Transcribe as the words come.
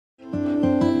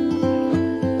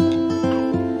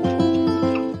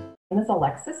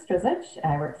Alexis Strizich.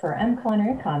 I work for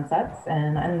M-Culinary Concepts,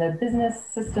 and I'm the business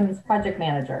systems project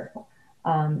manager.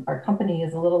 Our company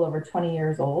is a little over 20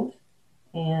 years old,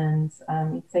 and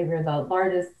you'd say we're the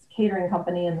largest catering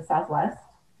company in the Southwest.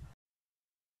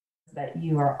 That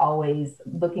you are always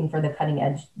looking for the cutting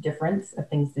edge difference of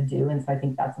things to do, and so I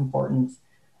think that's important.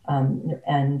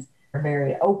 And we're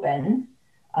very open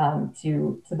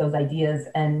to those ideas,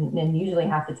 and usually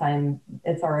half the time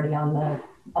it's already on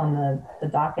the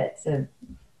docket to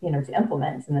to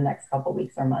implement in the next couple of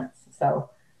weeks or months. So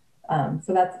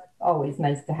that's always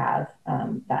nice to have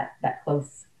that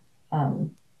close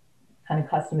kind of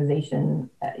customization,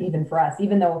 even for us,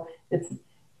 even though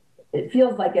it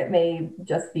feels like it may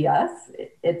just be us.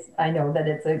 I know that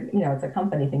it's a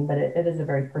company thing, but it is a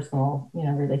very personal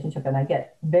relationship, and I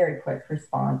get very quick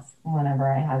response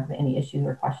whenever I have any issues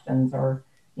or questions or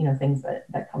things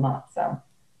that come up. So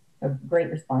a great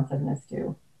responsiveness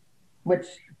too, which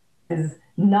is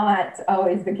not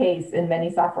always the case in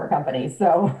many software companies.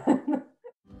 So